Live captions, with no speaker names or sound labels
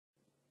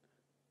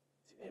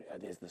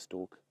There's the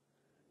stork.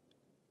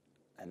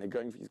 And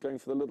he's going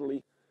for the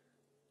littly.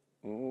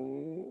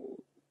 Ooh,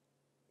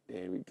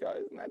 there we go.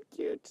 Isn't that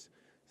cute?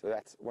 So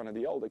that's one of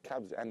the older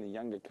cubs and the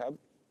younger cub.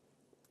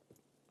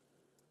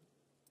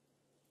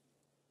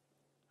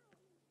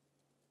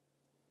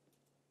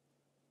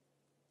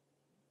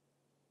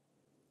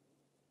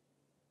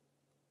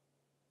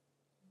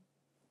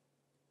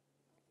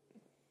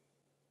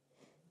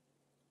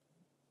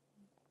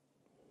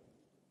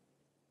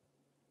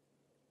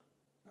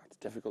 It's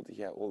difficult to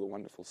hear all the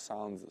wonderful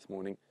sounds this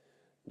morning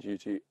due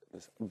to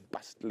this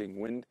bustling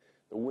wind.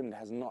 The wind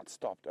has not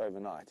stopped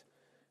overnight,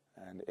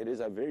 and it is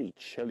a very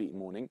chilly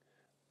morning,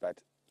 but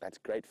that's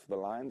great for the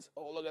lions.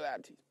 Oh, look at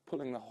that. He's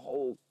pulling the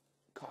whole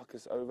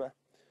carcass over,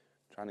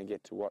 trying to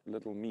get to what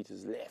little meat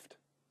is left.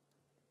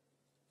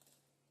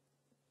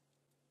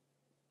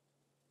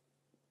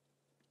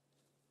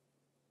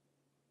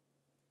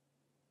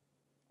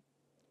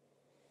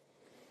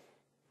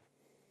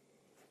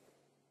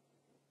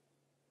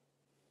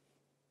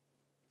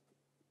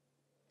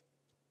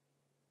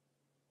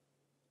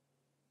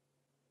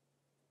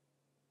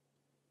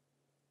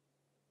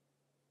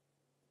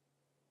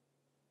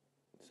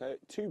 So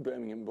 2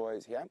 Birmingham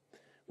boys here.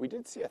 We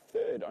did see a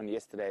third on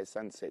yesterday's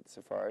sunset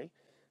safari,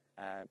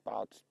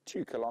 about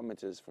 2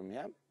 kilometers from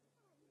here.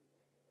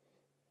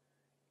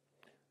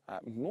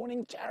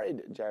 Morning,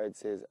 Jared. Jared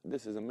says,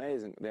 this is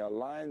amazing. There are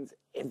lions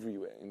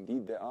everywhere.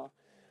 Indeed there are.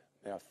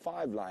 There are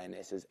 5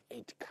 lionesses,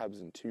 8 cubs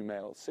and 2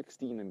 males,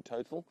 16 in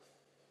total,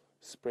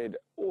 spread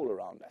all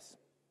around us.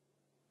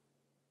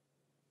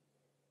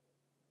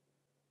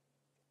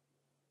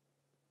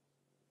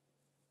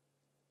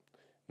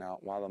 Now,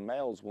 while the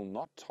males will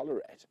not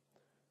tolerate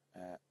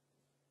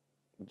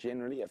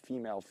generally a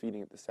female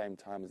feeding at the same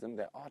time as them,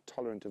 they are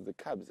tolerant of the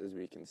cubs, as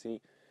we can see,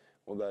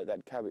 although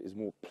that cub is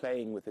more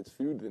playing with its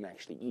food than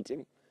actually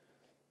eating.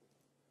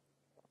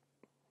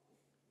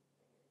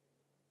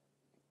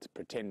 It's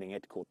pretending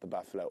it caught the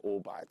buffalo all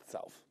by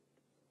itself.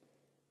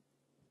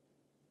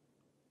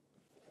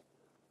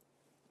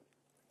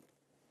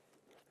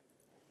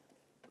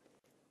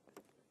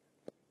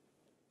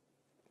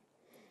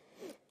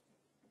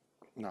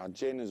 Now,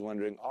 Jen is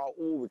wondering, are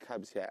all the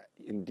cubs here?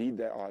 Indeed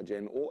they are,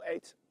 Jen, all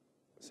 8.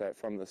 So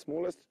from the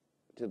smallest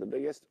to the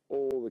biggest,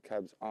 all the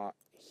cubs are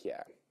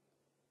here.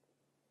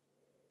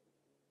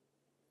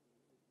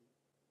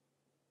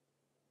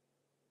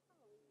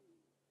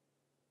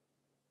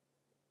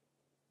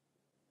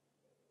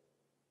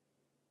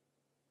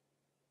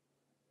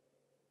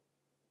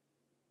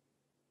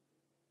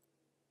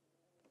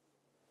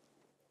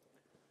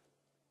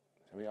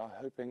 So we are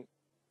hoping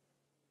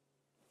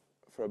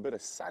for a bit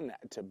of sun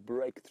to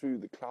break through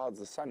the clouds.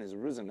 The sun has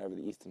risen over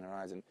the eastern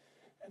horizon,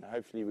 and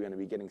hopefully we're going to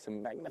be getting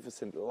some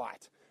magnificent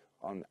light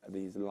on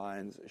these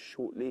lions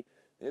shortly.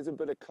 There's a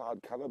bit of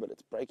cloud cover, but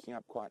it's breaking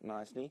up quite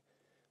nicely.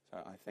 So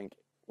I think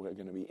we're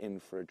going to be in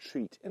for a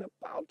treat in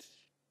about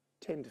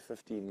 10 to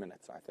 15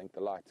 minutes. I think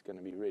the light's going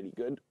to be really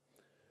good.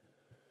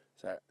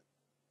 So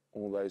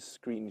all those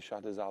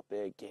screenshotters out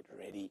there, get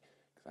ready,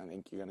 because I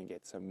think you're going to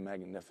get some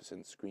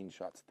magnificent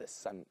screenshots this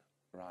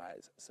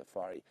sunrise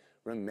safari.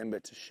 Remember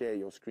to share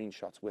your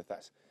screenshots with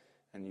us,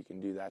 and you can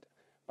do that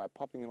by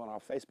popping them on our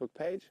Facebook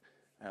page,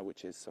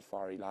 which is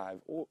Safari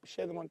Live, or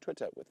share them on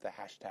Twitter with the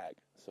hashtag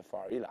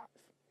Safari Live.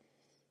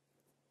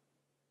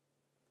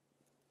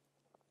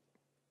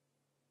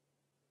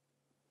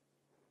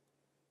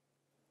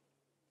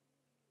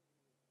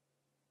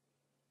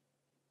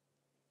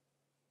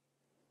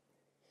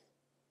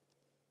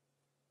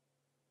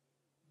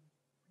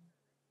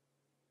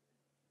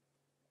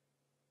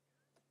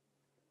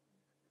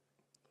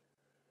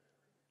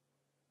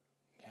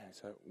 Okay,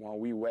 so while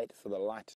we wait for the light